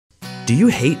Do you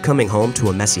hate coming home to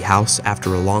a messy house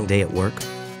after a long day at work?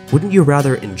 Wouldn't you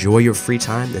rather enjoy your free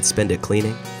time than spend it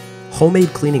cleaning? Homemade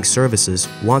Cleaning Services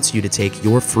wants you to take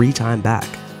your free time back.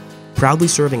 Proudly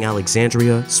serving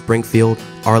Alexandria, Springfield,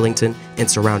 Arlington, and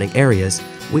surrounding areas,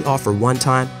 we offer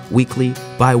one-time, weekly,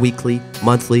 bi-weekly,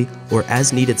 monthly, or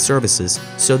as-needed services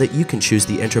so that you can choose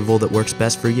the interval that works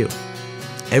best for you.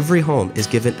 Every home is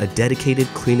given a dedicated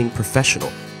cleaning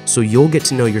professional, so you'll get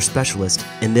to know your specialist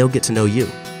and they'll get to know you.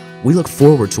 We look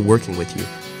forward to working with you.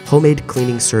 Homemade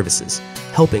Cleaning Services,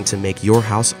 helping to make your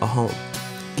house a home.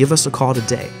 Give us a call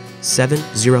today,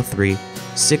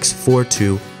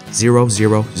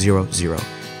 703-642-0000.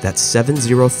 That's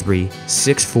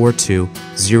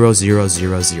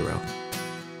 703-642-0000.